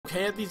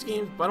okay at these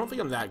games, but I don't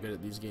think I'm that good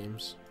at these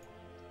games.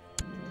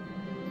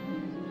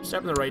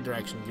 Step in the right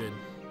direction, good.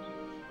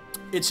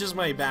 It's just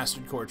my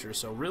bastard courtier,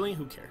 so really,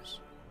 who cares?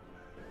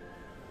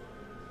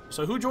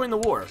 So who joined the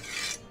war?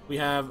 We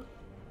have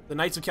the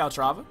Knights of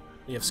Calatrava,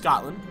 we have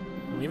Scotland,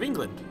 and we have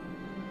England.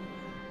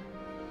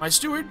 My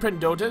steward,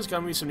 Pendota, has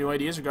given me some new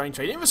ideas regarding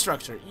trade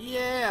infrastructure.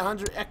 Yeah,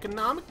 100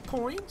 economic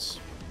points.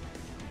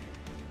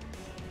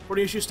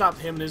 Recording issue stopped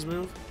him in his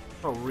move.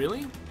 Oh,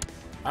 really?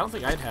 I don't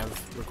think I'd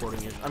have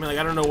recording it. I mean, like,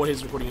 I don't know what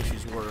his recording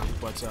issues were,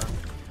 but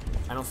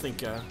I don't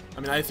think, I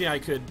mean, I think I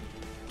could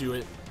do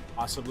it,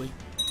 possibly.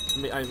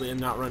 I mean,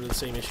 not run into the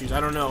same issues. I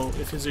don't know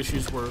if his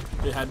issues were,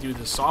 it had to do with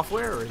the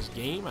software or his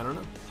game, I don't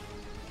know.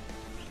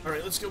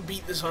 Alright, let's go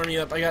beat this army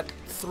up. I got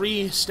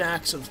 3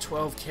 stacks of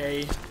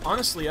 12k.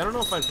 Honestly, I don't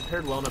know if I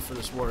prepared well enough for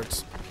this war.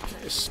 It's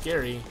kind of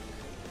scary.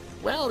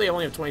 Well, they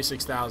only have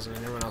 26,000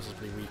 and everyone else is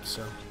pretty weak,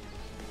 so.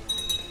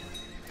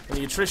 And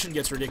the attrition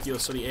gets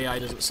ridiculous so the AI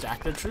doesn't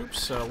stack their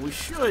troops, so we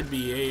should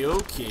be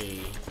a-okay.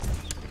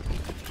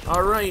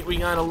 Alright, we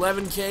got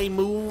 11k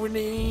moving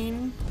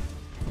in.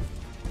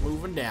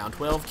 Moving down.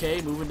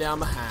 12k moving down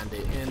behind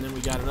it. And then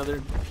we got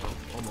another,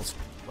 almost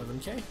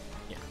 11k?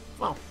 Yeah,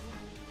 well,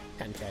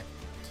 10k.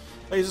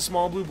 Plays a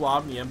small blue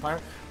blob in the Empire.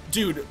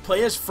 Dude,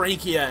 play as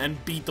Francia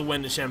and beat the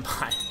Wendish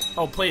Empire.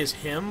 Oh, play as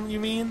him,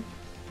 you mean?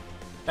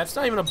 That's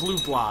not even a blue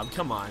blob,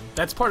 come on.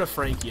 That's part of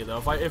Francia,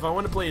 though. If I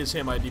want to play as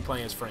him, I'd be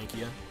playing as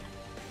Francia.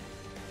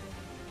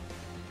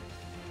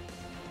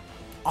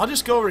 I'll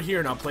just go over here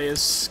and I'll play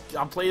as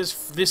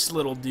this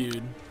little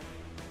dude.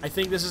 I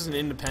think this is an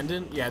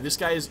independent. Yeah, this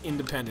guy is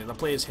independent. I'll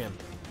play as him.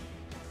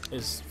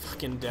 As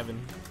fucking Devon.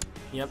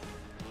 Yep.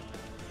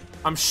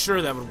 I'm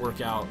sure that would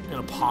work out in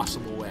a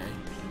possible way.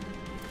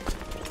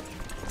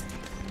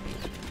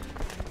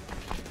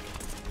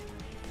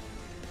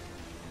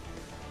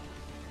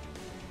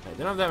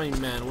 They don't have that many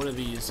men. What are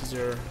these? Is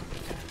there...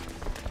 Okay.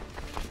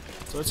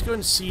 So let's go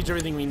and siege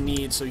everything we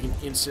need so we can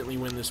instantly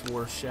win this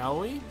war,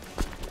 shall we?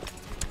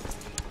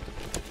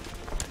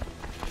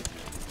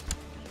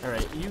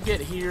 Alright, you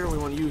get here. We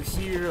want you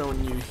here. I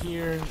want you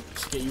here.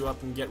 Let's get you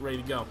up and get ready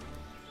to go.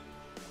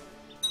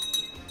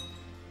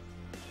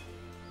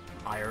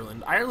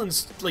 Ireland.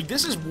 Ireland's... Like,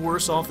 this is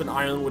worse off than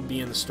Ireland would be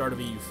in the start of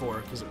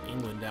EU4 because of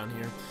England down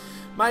here.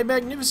 My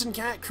magnificent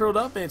cat curled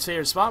up in its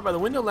favorite spot by the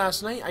window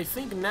last night. I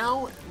think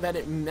now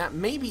that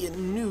maybe it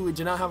knew it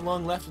did not have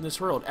long left in this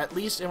world. At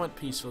least it went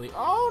peacefully.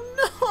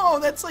 Oh no!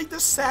 That's like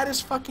the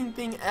saddest fucking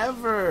thing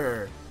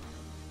ever.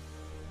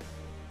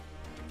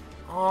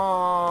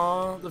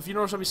 Aww. The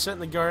funeral shall be set in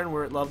the garden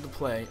where it loved to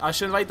play. I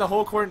should invite the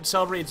whole court to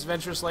celebrate its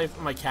adventurous life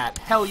of my cat.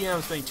 Hell yeah,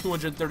 I'm spending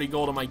 230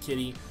 gold on my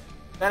kitty.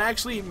 That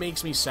actually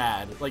makes me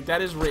sad. Like,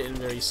 that is written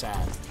very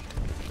sad.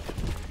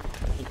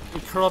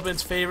 It curled up in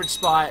its favorite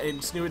spot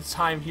and knew its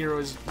time here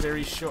was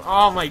very short.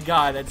 Oh my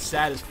god, that's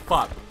sad as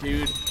fuck,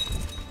 dude.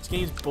 This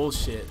game's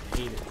bullshit.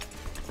 Hate it.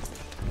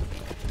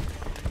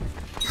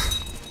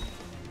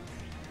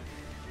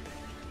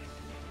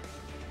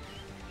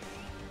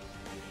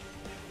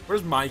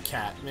 Where's my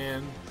cat,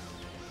 man?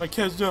 My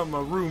cat's not in my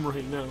room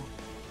right now.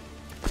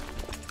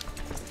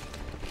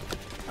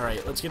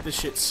 Alright, let's get this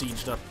shit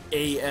sieged up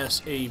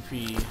ASAP.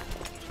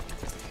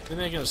 Didn't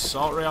they get an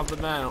assault right off the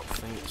bat? I don't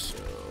think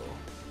so.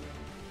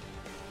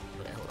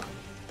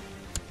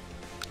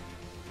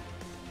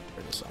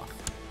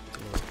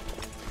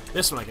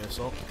 This one I can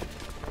assault.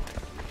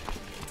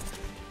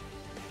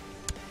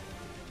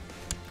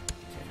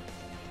 Okay.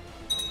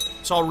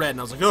 It's all red,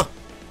 and I was like, ugh!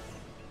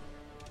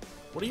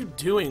 What are you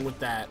doing with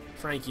that,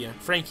 Francia?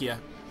 Francia,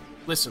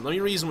 listen, let me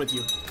reason with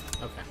you.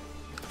 Okay.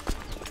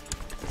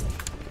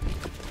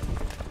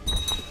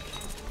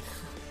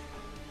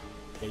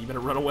 Okay, you better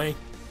run away.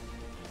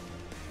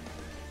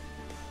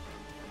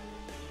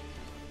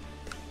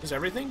 This is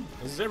everything?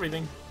 This is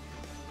everything.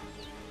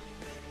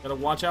 Gotta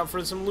watch out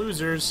for some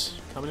losers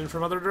coming in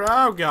from other...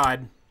 Oh,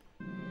 God.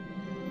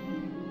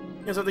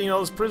 Guess I think all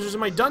those prisoners in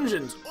my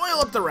dungeons. Oil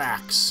up the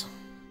racks.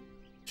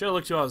 Should've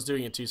looked while I was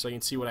doing it, too, so I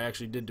can see what I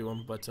actually did to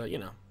them, but, you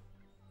know.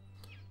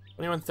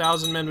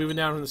 21,000 men moving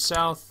down from the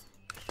south.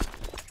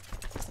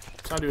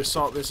 Time to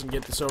assault this and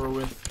get this over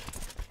with.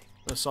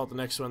 Assault the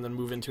next one, then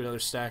move into another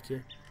stack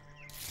here.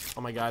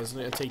 Oh, my God. It's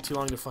gonna take too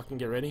long to fucking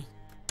get ready.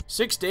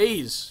 6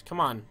 days. Come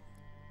on.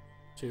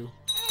 2.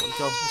 Let's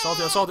go. Assault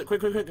it, assault it.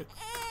 Quick, quick, quick.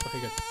 Okay,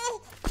 good.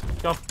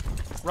 Go.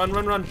 Run,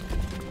 run, run.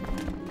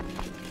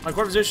 My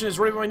core position is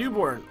right by my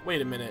newborn.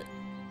 Wait a minute.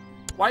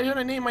 Why didn't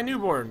I name my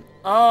newborn?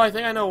 Oh, I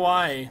think I know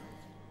why.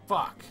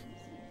 Fuck.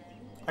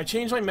 I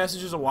changed my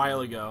messages a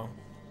while ago.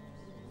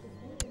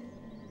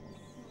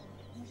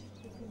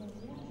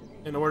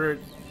 In order...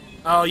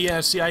 Oh,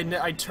 yeah, see,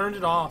 I turned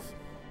it off.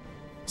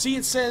 See,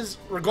 it says,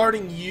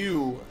 regarding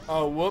you.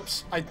 Oh,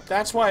 whoops.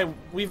 That's why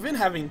we've been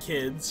having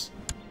kids.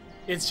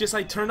 It's just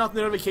I turned off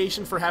the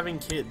notification for having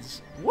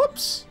kids.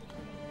 Whoops!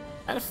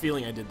 I had a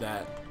feeling I did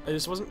that. I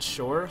just wasn't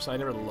sure, so I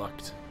never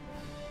looked.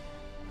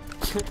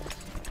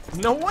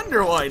 No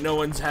wonder why no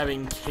one's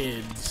having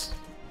kids.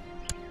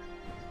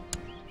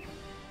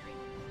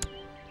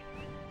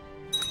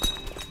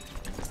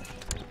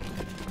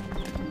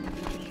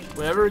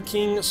 Whatever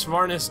King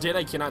Svarnus did,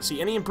 I cannot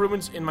see any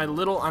improvements in my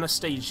little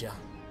Anastasia.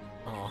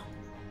 Aw.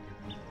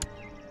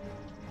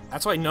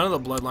 That's why none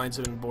of the bloodlines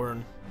have been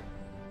born.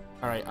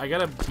 Alright, I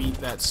gotta beat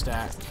that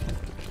stack.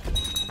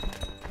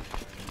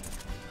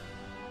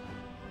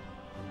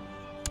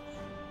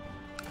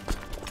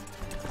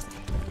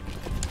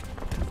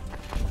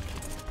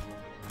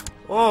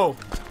 Whoa!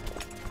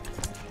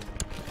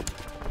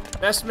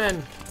 Best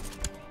men.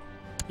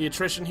 The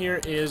attrition here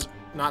is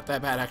not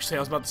that bad, actually, I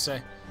was about to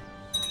say.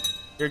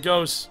 Here it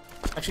goes.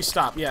 Actually,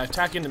 stop. Yeah,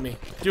 attack into me.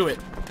 Do it.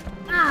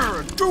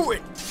 Do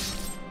it!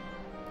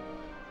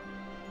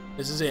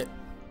 This is it.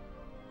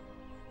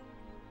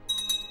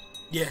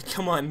 Yeah,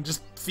 come on.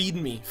 Just feed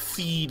me.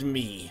 Feed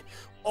me.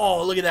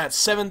 Oh, look at that.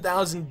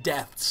 7,000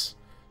 deaths.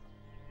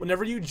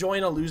 Whenever you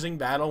join a losing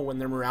battle, when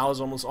their morale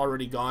is almost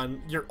already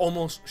gone, you're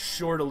almost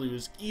sure to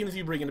lose, even if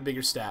you bring in a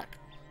bigger stack.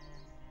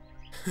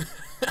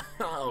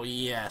 Oh,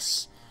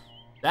 yes.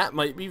 That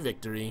might be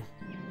victory.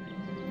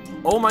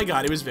 Oh my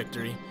god, it was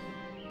victory.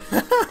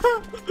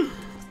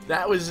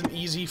 That was an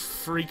easy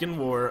freaking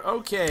war.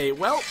 Okay,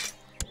 well,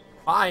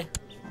 bye.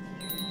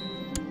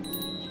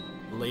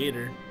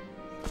 Later.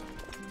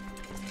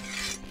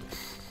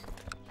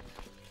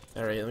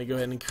 Alright, let me go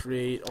ahead and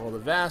create all the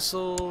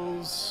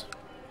vassals.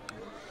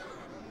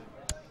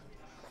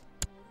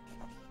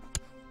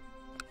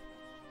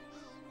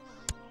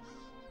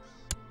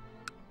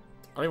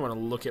 I don't even want to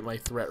look at my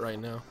threat right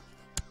now.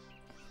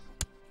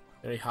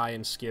 Very high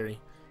and scary.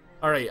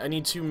 Alright, I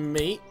need to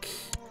make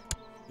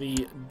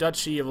the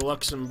Duchy of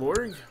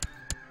Luxembourg.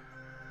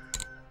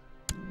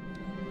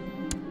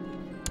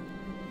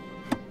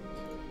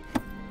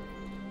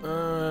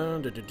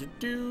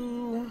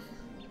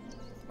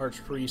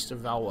 Archpriest of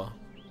Valois.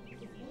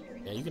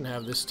 Yeah, you can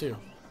have this too.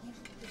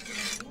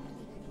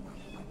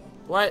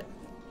 What?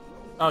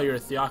 Oh, you're a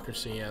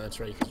theocracy. Yeah, that's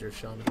right, because you're a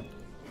shaman.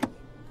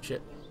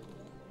 Shit.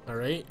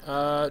 Alright,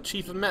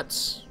 Chief of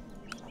Metz.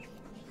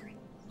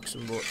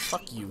 Luxembourg.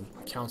 Fuck you,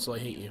 Council, I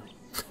hate you.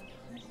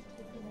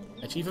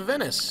 Chief of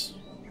Venice.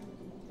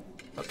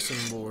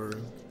 Luxembourg.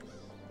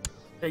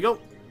 There you go.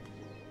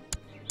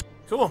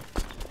 Cool.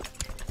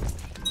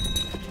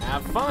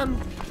 Have fun.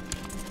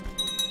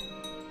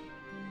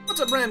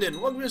 What's up,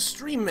 Brandon? Welcome to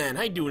Stream, man.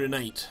 How you doing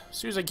tonight? As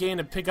soon as I came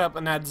to pick up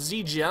an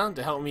Adzija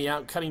to help me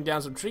out cutting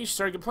down some trees, she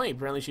started complaining.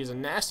 Apparently she has a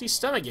nasty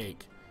stomach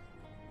ache.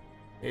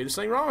 Maybe there's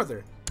something wrong with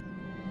her.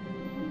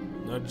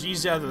 No,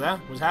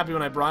 Adzija was happy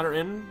when I brought her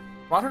in.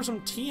 Brought her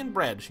some tea and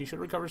bread. She should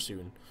recover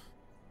soon.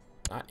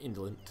 Not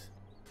indolent.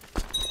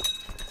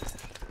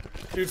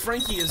 Dude,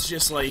 Frankie is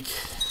just, like,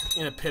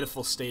 in a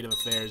pitiful state of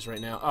affairs right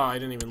now. Oh, I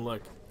didn't even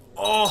look.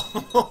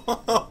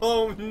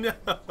 Oh,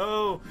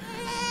 no!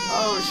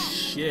 Oh,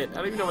 shit. I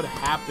don't even know what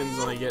happens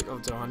when I get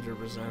up to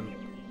 100%.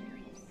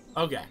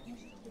 Okay.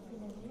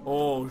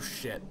 Oh,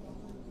 shit.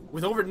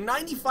 With over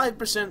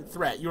 95%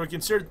 threat, you are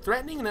considered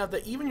threatening enough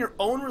that even your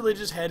own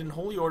religious head and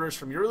holy orders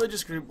from your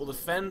religious group will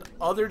defend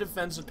other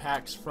defensive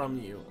pacts from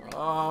you.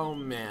 Oh,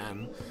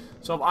 man.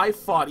 So if I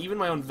fought, even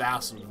my own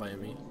vassal would fight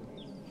me.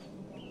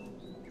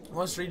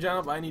 Well, street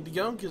jump, I need to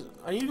go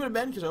to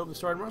bed because I hope the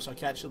story tomorrow, so I'll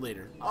catch you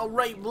later.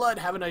 Alright, blood,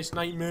 have a nice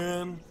night,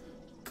 man.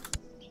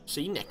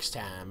 See you next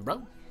time,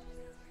 bro.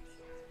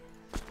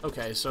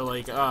 Okay, so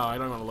like, oh, I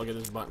don't want to look at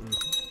this button.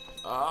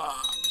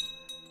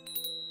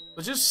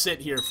 Let's just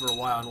sit here for a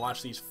while and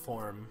watch these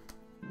form.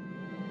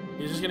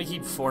 He's just gonna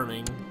keep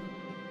forming.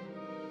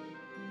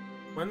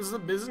 When's the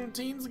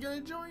Byzantines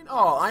gonna join?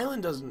 Oh,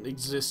 Island doesn't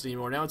exist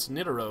anymore. Now it's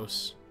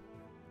Nidaros.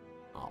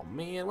 Oh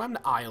man, what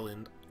happened to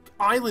Island?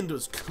 Island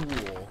was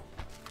cool.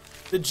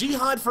 The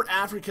jihad for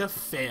Africa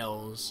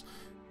fails.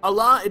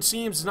 Allah, it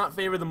seems, does not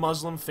favor the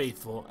Muslim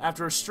faithful.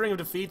 After a string of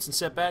defeats and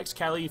setbacks,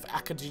 Caliph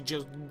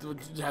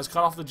Akadij has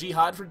cut off the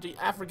jihad for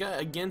Africa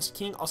against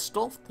King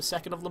Astolf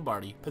II of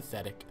Lombardy.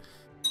 Pathetic.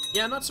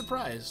 Yeah, I'm not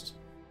surprised.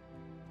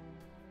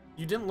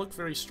 You didn't look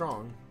very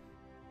strong.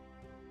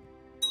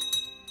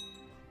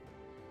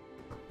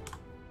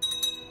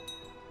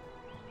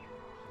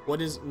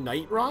 What is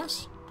Night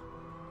Ross?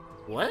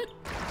 What?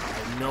 I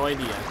have no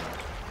idea.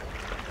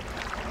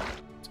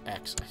 It's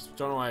X. I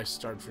don't know why I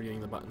started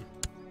forgetting the button.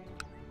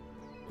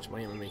 How much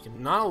money am I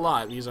making? Not a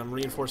lot, because I'm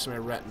reinforcing my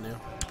retinue.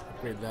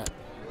 Upgrade that.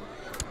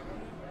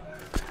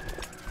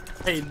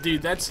 Hey,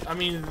 dude, that's, I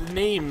mean, the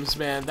names,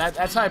 man.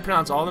 That's how I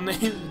pronounce all the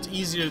names. It's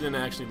easier than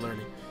actually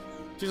learning.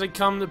 She's like,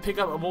 come to pick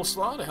up a bull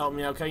slaw to help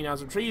me out cutting down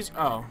some trees.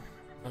 Oh.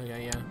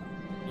 Okay, yeah.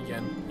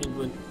 Again,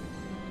 England.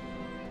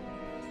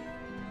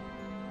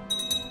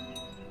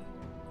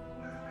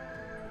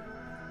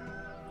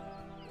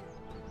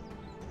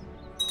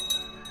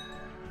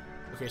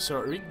 Okay, so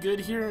are we good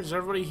here? Is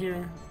everybody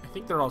here? I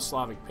think they're all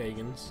Slavic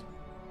pagans.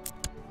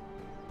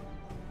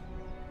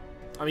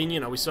 I mean, you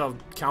know, we still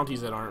have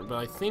counties that aren't, but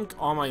I think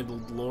all my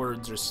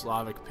lords are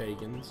Slavic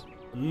pagans.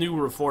 New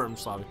reformed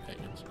Slavic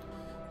pagans.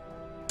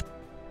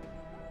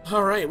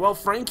 Alright, well,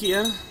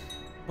 Frankia.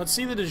 Let's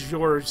see the de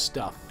jure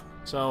stuff.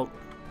 So,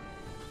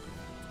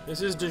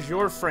 this is de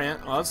jure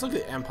France. Oh, let's look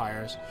at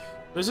empires.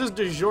 This is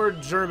de jure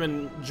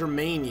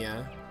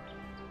Germania.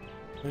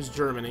 There's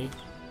Germany.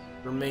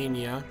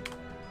 Romania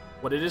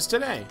what it is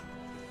today.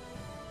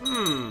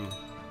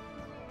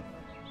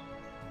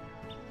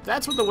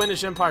 That's what the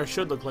Windish Empire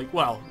should look like.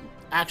 Well,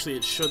 actually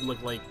it should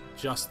look like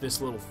just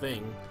this little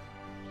thing.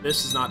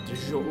 This is not de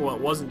jure. Well,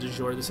 it wasn't de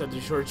jure. This had de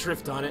jure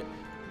drift on it.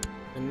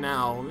 And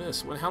now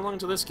this. How long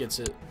until this gets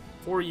it?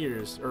 4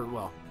 years. Or,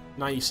 well,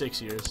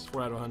 96 years.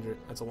 4 out of 100.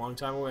 That's a long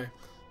time away.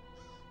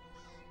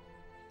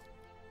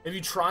 If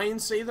you try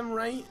and say them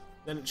right,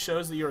 then it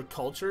shows that you're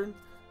cultured.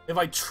 If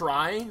I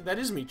try, that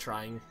is me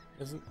trying.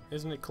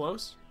 Isn't it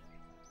close?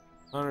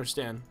 I don't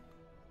understand.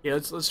 Yeah,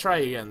 let's try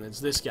again. It's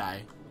this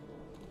guy.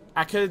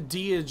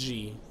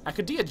 Akadiaji.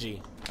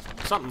 Akadiaji.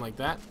 Something like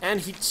that.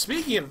 And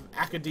speaking of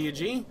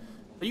Akadiaji,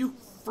 are you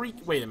freak?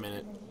 Wait a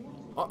minute.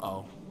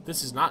 Uh-oh.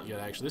 This is not good,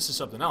 actually. This is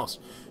something else.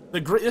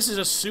 This is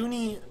a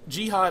Sunni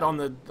jihad on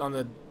the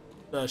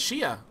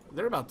Shia.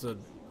 They're about to...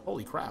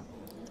 Holy crap.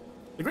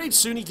 The great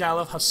Sunni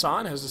Caliph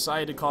Hassan has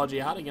decided to call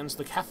jihad against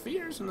the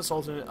Kafirs in the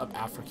Sultanate of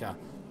Africa.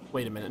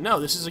 Wait a minute. No,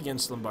 this is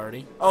against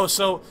Lombardy. Oh,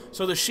 so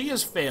the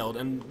Shias failed,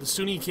 and the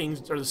Sunni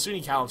kings, or the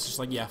Sunni caliphs, just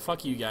like, yeah,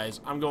 fuck you guys.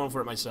 I'm going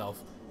for it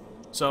myself.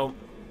 So,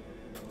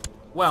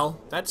 well,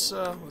 that's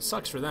it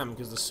sucks for them,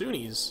 because the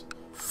Sunnis,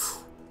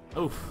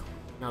 oof,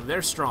 now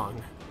they're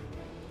strong.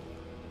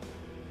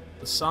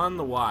 The Sun,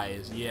 the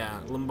Wise, yeah,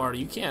 Lombardy,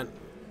 you can't,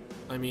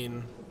 I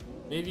mean,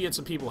 maybe get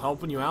some people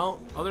helping you out.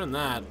 Other than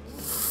that,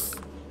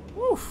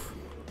 woof,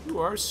 you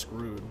are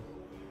screwed.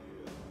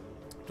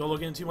 Don't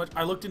look into too much.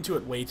 I looked into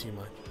it way too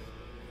much.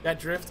 That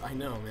drift, I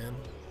know, man.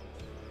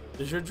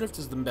 Your drift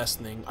is the best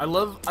thing. I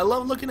love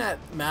looking at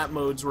map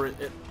modes where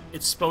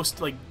it's supposed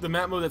to, like, the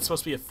map mode that's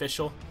supposed to be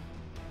official,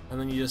 and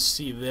then you just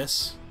see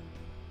this.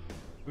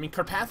 I mean,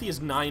 Carpathia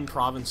is 9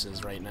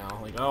 provinces right now.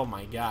 Like, oh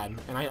my god.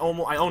 And I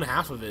own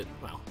half of it.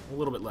 Well, a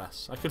little bit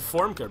less. I could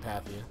form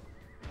Carpathia.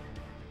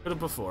 Could have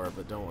before,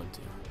 but don't want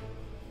to.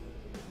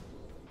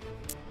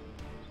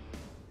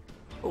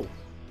 Oh.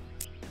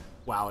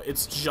 Wow,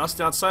 it's just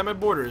outside my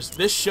borders.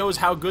 This shows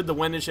how good the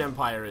Wendish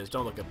Empire is.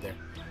 Don't look up there.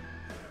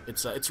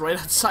 It's right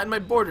outside my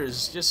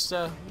borders. Just,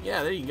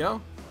 yeah, there you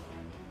go.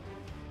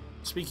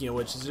 Speaking of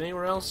which, is there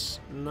anywhere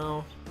else?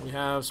 No. We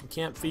have some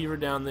camp fever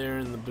down there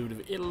in the boot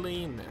of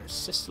Italy, and there's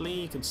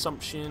Sicily,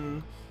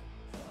 consumption.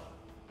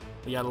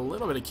 We got a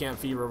little bit of camp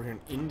fever over here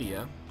in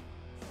India.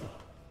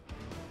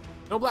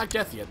 No Black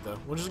Death yet, though,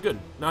 which is good.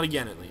 Not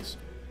again, at least.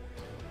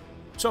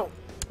 So,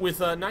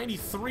 with a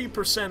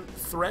 93%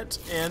 threat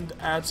and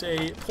at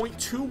a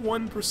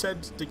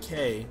 0.21%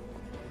 decay,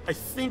 I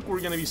think we're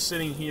going to be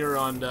sitting here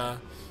on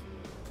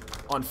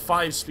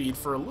 5 speed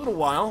for a little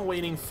while,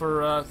 waiting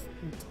for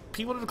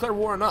people to declare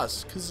war on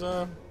us. Because,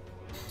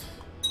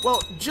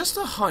 well, just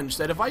a hunch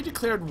that if I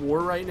declared war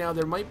right now,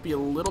 there might be a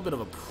little bit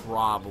of a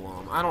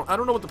problem. I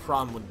don't know what the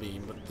problem would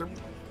be, but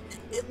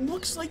it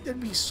looks like there'd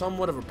be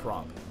somewhat of a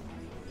problem.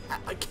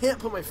 I can't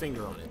put my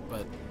finger on it,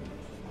 but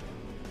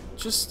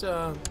just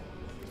a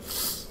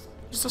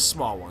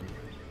small one.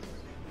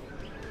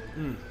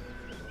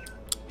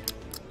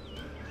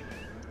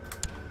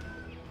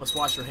 Let's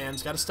wash your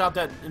hands. Got to stop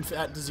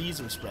that disease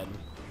from spreading.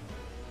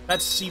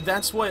 That's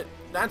why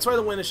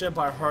the Windish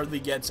Empire hardly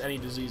gets any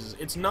diseases.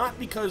 It's not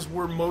because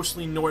we're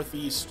mostly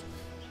northeast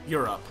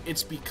Europe.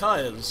 It's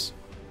because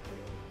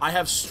I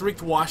have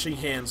strict washing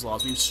hands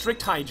laws. We have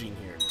strict hygiene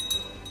here.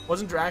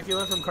 Wasn't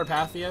Dracula from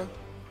Carpathia?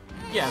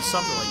 Yeah,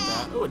 something like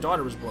that. Oh, a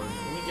daughter was born.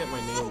 Let me get my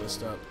name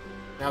list up.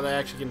 Now that I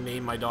actually can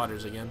name my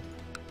daughters again.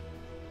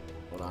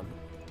 Hold on.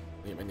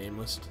 Let me get my name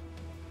list.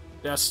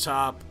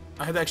 Desktop.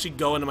 I had to actually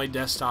go into my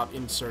desktop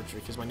in Searcher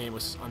because my name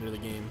was under the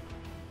game.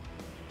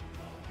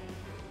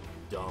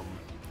 Dumb.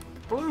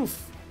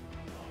 Proof.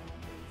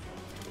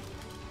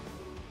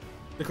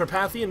 The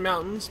Carpathian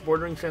Mountains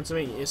bordering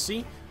Transylvania. You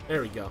see?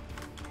 There we go.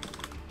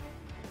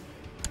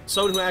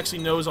 Someone who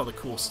actually knows all the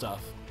cool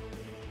stuff.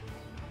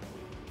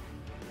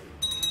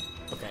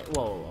 Okay,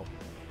 whoa.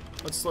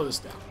 Let's slow this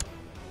down.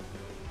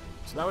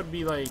 So that would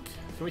be like...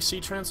 Can we see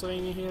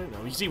Transylvania here? No,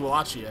 we can see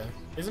Wallachia.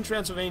 Isn't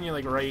Transylvania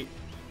like right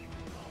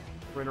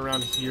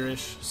around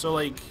here-ish? So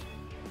like,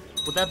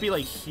 would that be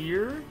like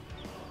here?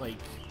 Like,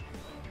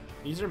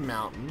 these are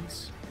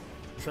mountains.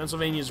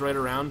 Transylvania's right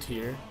around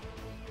here,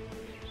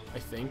 I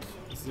think.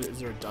 Is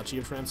there a Duchy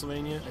of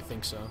Transylvania? I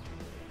think so.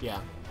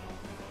 Yeah.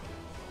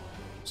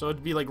 So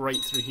it'd be like right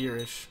through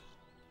here-ish.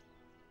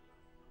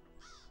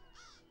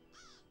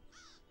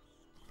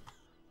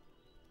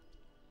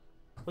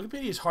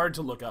 Wikipedia is hard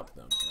to look up,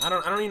 though. I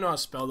don't even know how to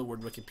spell the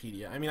word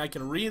Wikipedia. I mean, I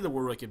can read the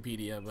word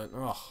Wikipedia, but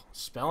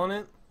spelling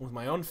it with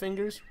my own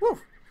fingers. Whew.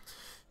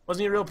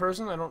 Wasn't he a real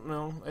person? I don't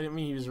know. I didn't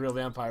mean he was a real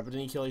vampire, but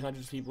didn't he kill like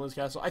hundreds of people in his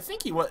castle? I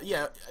think he was.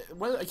 Yeah,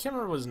 I can't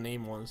remember what his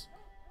name was.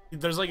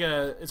 There's like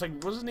it's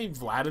like, what's his name?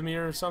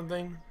 Vladimir or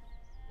something?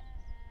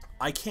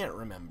 I can't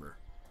remember.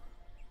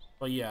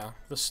 But yeah,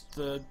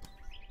 the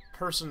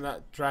person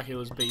that Dracula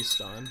was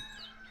based on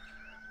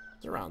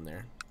is around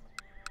there.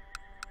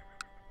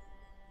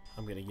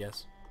 I'm gonna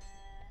guess.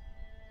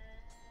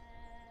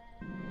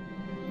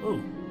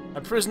 Ooh,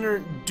 a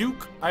prisoner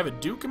Duke. I have a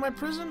Duke in my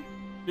prison?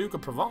 Duke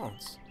of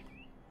Provence.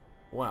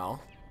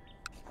 Well,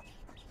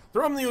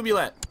 throw him the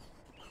oubliette.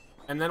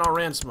 and then I'll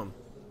ransom them.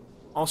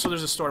 Also,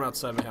 there's a storm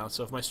outside my house,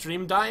 so if my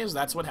stream dies,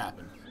 that's what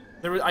happened.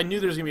 I knew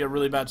there was going to be a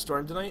really bad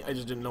storm tonight, I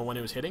just didn't know when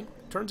it was hitting.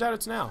 Turns out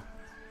it's now.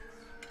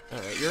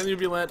 Alright, you're in the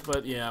roulette,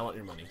 but yeah, I want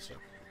your money, so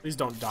please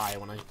don't die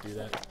when I do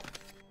that.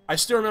 I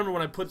still remember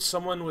when I put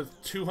someone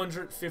with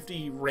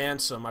 250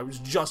 ransom, I was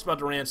just about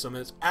to ransom,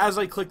 and as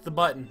I clicked the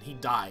button, he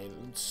died.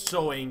 It's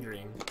so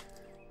angering.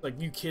 Like,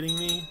 you kidding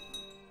me?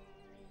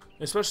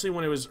 Especially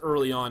when it was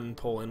early on in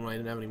Poland, when I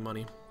didn't have any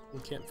money.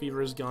 And Camp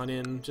Fever has gone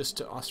in just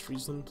to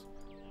Ostfriesland.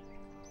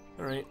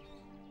 Alright.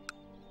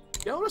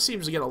 Yellow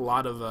seems to get a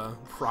lot of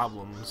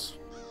problems.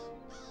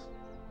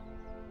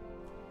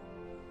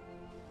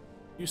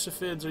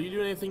 Yusufids, are you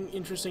doing anything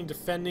interesting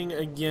defending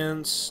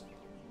against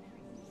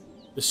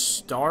the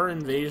Star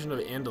invasion of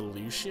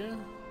Andalusia?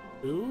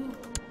 Who?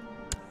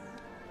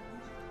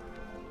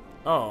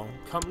 Oh,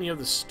 Company of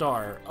the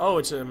Star. Oh,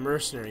 it's a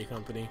mercenary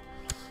company.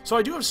 So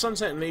I do have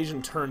Sunset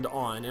Invasion turned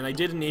on, and I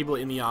did enable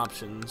it in the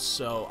options,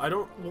 so I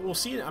don't... We'll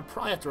see it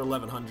probably after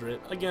 1100.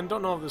 Again,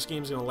 don't know if this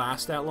game's going to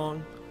last that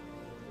long.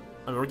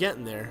 I mean, we're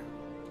getting there.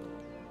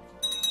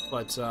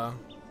 But,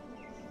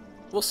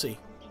 we'll see.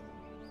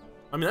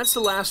 I mean, that's the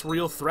last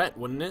real threat,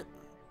 wouldn't it?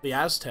 The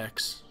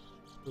Aztecs.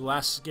 The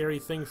last scary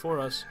thing for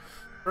us.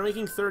 We're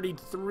making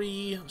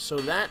 33, so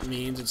that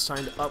means it's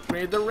time to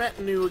upgrade the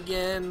retinue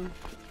again.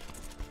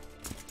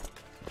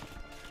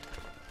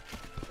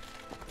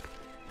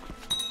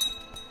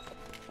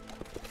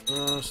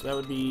 So that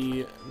would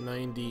be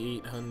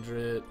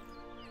 9,800,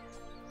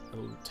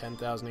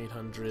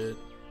 10,800.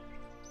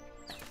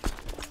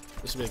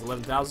 This would be like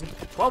 11,000,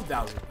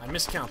 12,000. I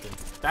miscounted.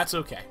 That's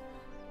okay.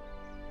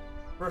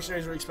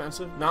 Mercenaries are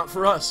expensive. Not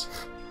for us.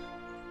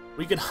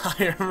 We can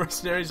hire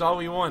mercenaries all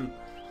we want.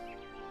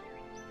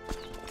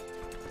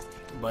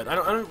 But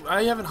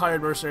I haven't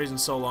hired mercenaries in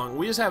so long.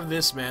 We just have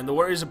this, man. The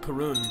Warriors of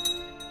Perun.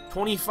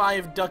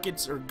 25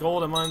 ducats or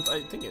gold a month.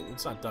 I think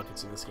it's not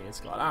ducats in this game. It's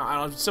called. I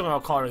don't know. Somehow I'll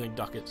call everything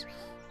ducats.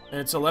 And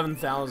it's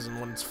 11,000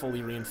 when it's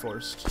fully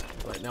reinforced.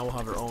 Right now we'll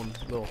have our own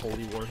little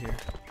holy war here.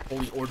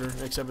 Holy order,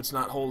 except it's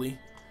not holy.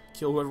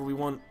 Kill whoever we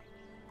want.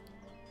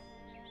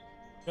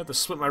 I have to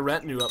split my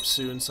retinue up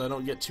soon so I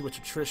don't get too much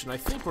attrition. I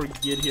think we're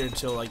good here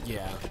until, like,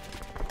 yeah.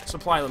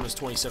 Supply limit is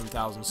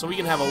 27,000, so we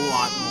can have a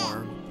lot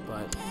more.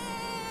 But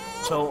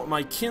so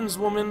my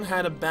kinswoman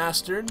had a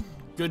bastard.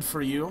 Good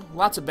for you.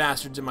 Lots of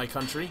bastards in my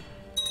country.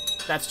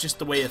 That's just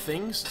the way of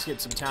things. Let's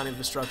get some town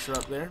infrastructure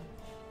up there.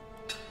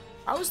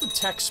 How is the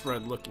tech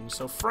spread looking?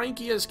 So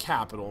Frankia's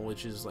capital,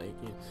 which is like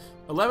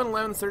 11,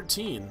 11,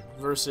 13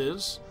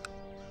 versus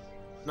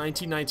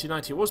 19, 19,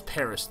 19. What was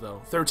Paris,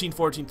 though? 13,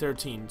 14,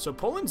 13. So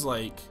Poland's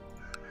like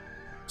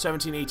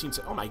 17, 18.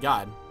 Oh my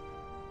god.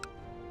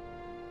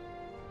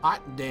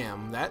 Hot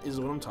damn. That is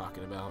what I'm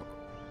talking about.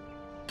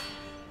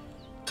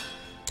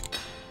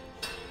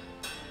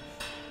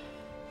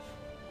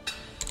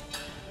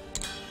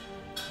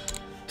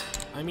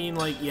 I mean,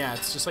 like, yeah,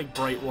 it's just like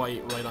bright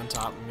white right on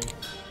top of me.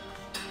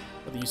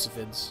 For the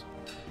Yusufids.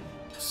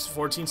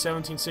 14,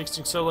 17,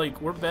 16. So, like,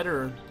 we're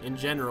better in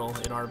general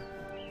in our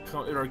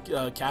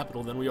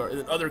capital than we are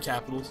in other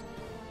capitals.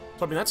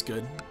 So, I mean, that's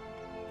good.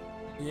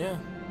 Yeah.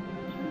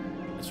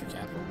 That's your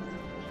capital.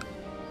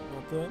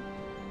 Not that.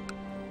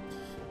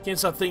 Can't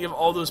stop thinking of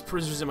all those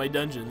prisoners in my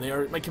dungeon. They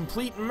are my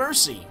complete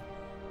mercy.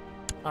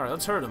 Alright,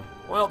 let's hurt them.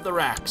 Well, the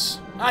racks.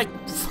 I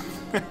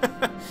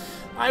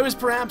was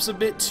perhaps a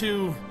bit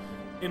too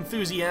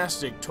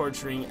enthusiastic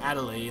torturing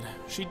Adelaide.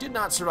 She did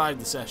not survive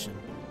the session.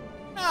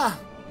 Ah,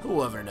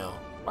 who'll ever know?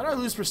 Why do I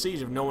lose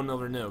prestige if no one will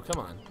ever know? Come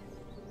on.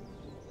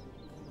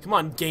 Come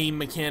on, game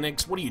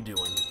mechanics. What are you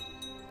doing?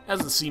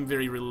 Doesn't seem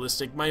very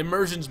realistic. My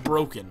immersion's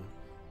broken.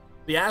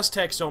 The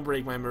Aztecs don't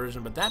break my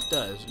immersion, but that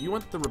does. You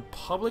want the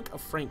Republic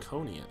of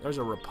Franconia. There's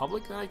a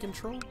republic that I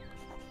control?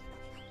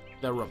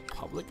 The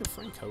Republic of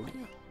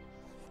Franconia?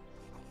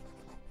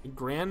 The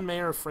Grand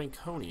Mayor of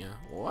Franconia.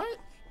 What?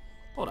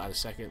 Hold on a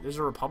second. There's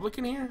a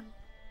Republican here?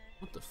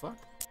 What the fuck?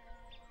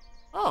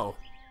 Oh.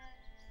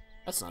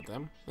 That's not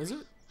them, is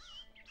it?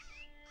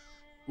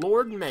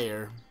 Lord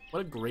Mayor.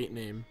 What a great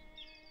name.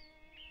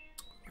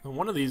 And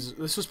one of these,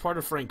 this was part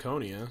of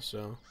Franconia,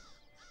 so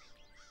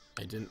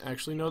I didn't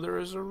actually know there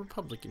was a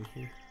Republican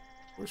here.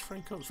 Where's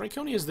Franconia?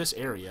 Franconia is this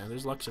area.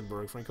 There's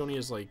Luxembourg. Franconia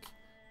is like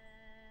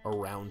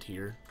around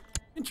here.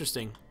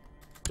 Interesting.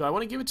 Do I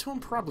want to give it to him?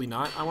 Probably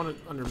not. I want it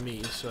under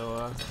me,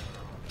 so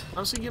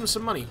I'm just gonna give him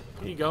some money.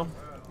 Here you go.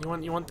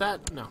 You want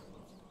that? No.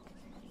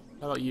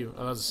 How about you?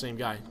 Oh, that was the same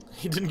guy.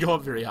 He didn't go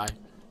up very high.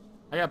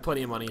 I got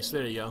plenty of money, so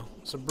there you go.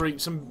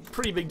 Some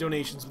pretty big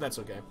donations, but that's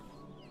okay.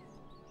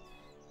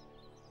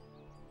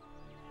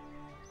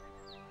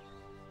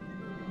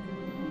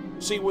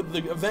 See, what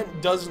the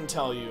event doesn't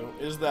tell you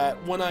is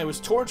that when I was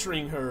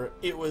torturing her,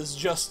 it was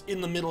just in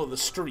the middle of the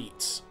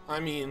streets. I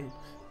mean,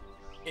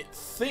 it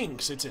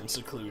thinks it's in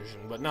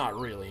seclusion, but not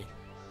really.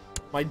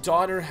 My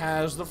daughter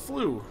has the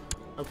flu.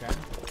 Okay.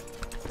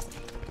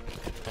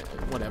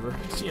 Whatever.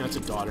 So, you know, it's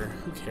a daughter.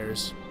 Who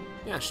cares?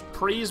 Yeah,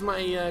 praise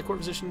my court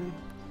position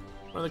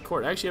on the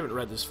court. I actually haven't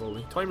read this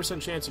fully.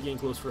 20% chance of getting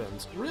close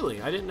friends.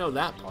 Really? I didn't know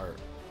that part.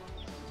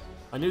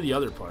 I knew the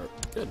other part.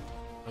 Good,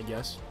 I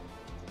guess.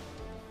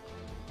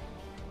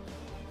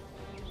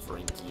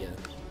 Frankia.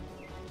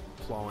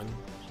 Plowin.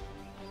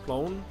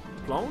 Clone?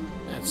 Clone?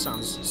 That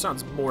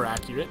sounds more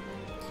accurate.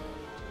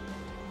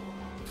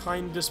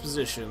 Kind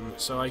disposition,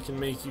 so I can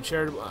make you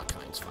charitable. Ah,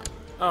 kind's fine.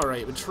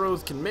 Alright,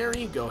 betrothed can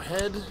marry. Go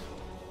ahead.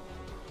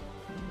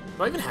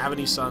 Do I even have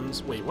any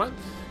sons? Wait, what?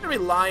 Everybody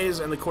lies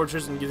and the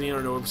courtiers and gives the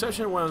honor no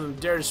perception. One of them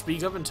dares to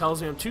speak up and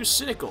tells me I'm too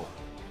cynical.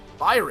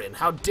 Byron,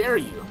 how dare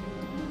you?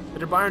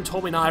 After Byron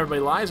told me not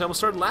everybody lies, I almost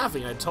started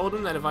laughing. I told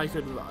him that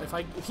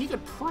if he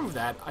could prove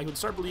that, I could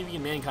start believing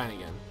in mankind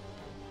again.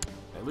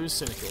 I lose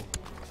cynical.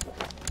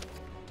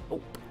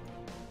 Oh.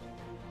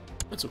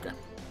 That's okay.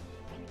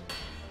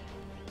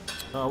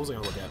 Oh, I wasn't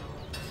gonna look at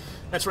it.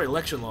 That's right,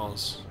 election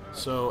laws.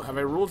 So, have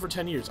I ruled for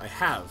 10 years? I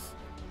have.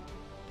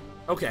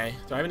 Okay,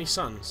 do I have any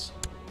sons?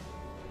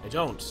 I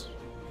don't.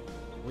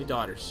 Only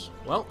daughters.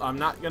 Well, I'm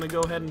not gonna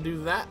go ahead and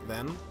do that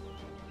then.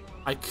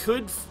 I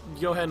could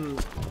go ahead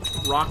and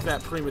rock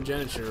that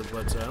primogeniture,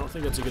 but I don't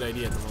think that's a good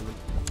idea at the moment.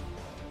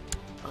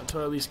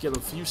 Until I at least get a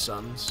few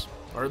sons.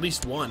 Or at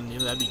least one, you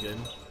know, that'd be good.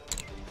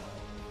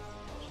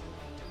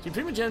 See,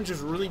 primogeniture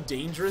is really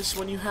dangerous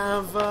when you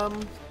have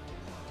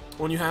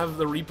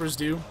the Reapers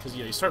do, because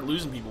you start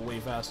losing people way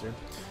faster.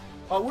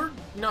 Oh, we're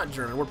not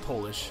German, we're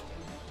Polish.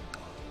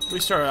 We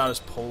started out as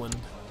Poland.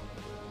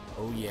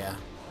 Oh yeah.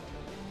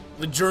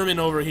 The German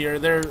over here,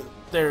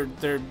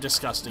 they're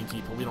disgusting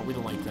people. We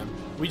don't like them.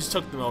 We just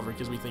took them over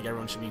because we think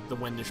everyone should be the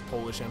Wendish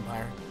Polish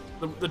Empire.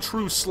 The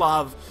true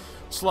Slav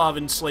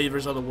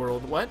enslavers of the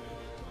world. What?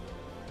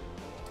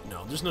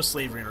 No, there's no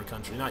slavery in our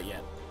country, not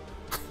yet.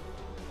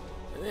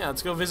 Yeah,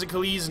 let's go visit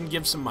Khalees and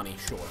give some money,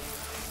 sure.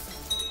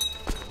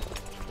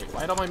 Wait,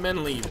 why'd all my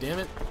men leave, damn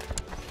it?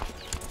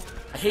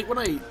 I hate when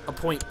I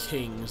appoint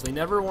kings. They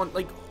never want,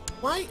 like,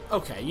 why?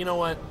 Okay, you know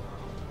what?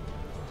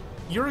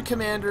 You're a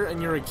commander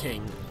and you're a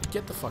king.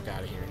 Get the fuck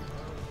out of here.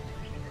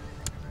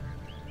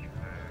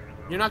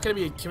 You're not going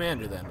to be a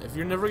commander then. If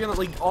you're never going to,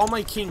 like, all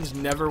my kings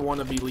never want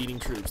to be leading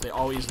troops. They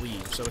always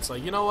leave. So it's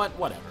like, you know what?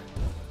 Whatever.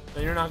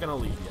 Then you're not going to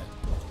lead yet.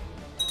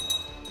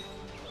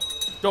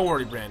 Don't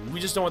worry, Brandon. We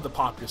just don't want the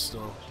populace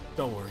still.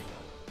 Don't worry.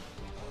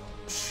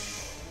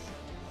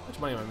 How much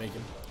money am I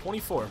making?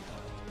 24.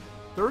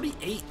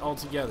 38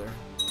 altogether.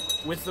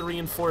 With the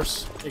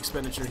reinforce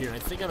expenditure here. I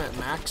think I'm at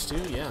max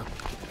too, yeah.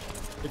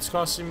 It's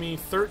costing me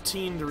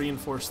 13 to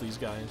reinforce these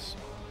guys.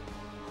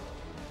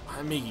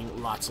 I'm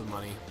making lots of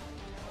money.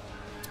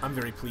 I'm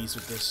very pleased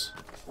with this.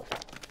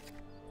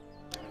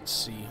 Let's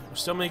see. We're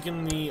still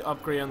making the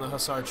upgrade on the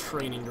Hussar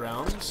training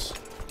grounds.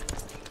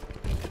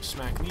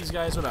 Smack these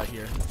guys. What about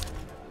here?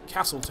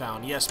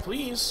 Castletown. Yes,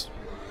 please.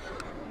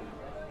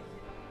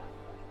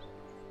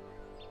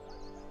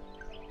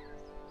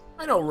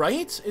 I know,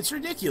 right? It's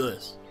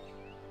ridiculous.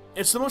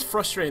 It's the most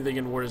frustrating thing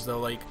in wars, though.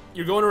 Like,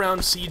 you're going around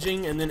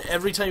sieging, and then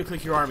every time you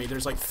click your army,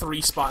 there's like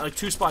 2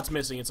 spots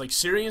missing. It's like,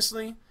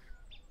 seriously?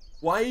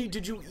 Why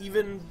did you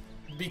even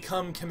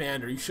become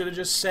commander? You should have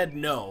just said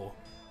no.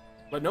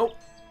 But nope.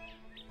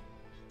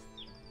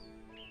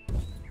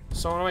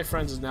 So one of my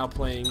friends is now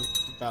playing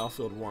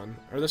Battlefield 1.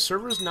 Are the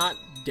servers not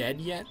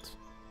dead yet?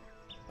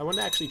 I want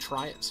to actually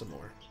try it some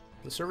more.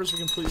 The servers are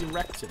completely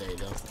wrecked today,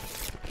 though.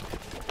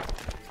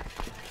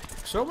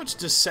 So much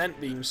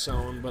dissent being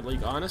sown, but,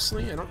 like,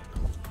 honestly, I don't...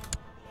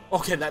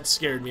 Okay, that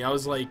scared me. I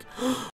was like,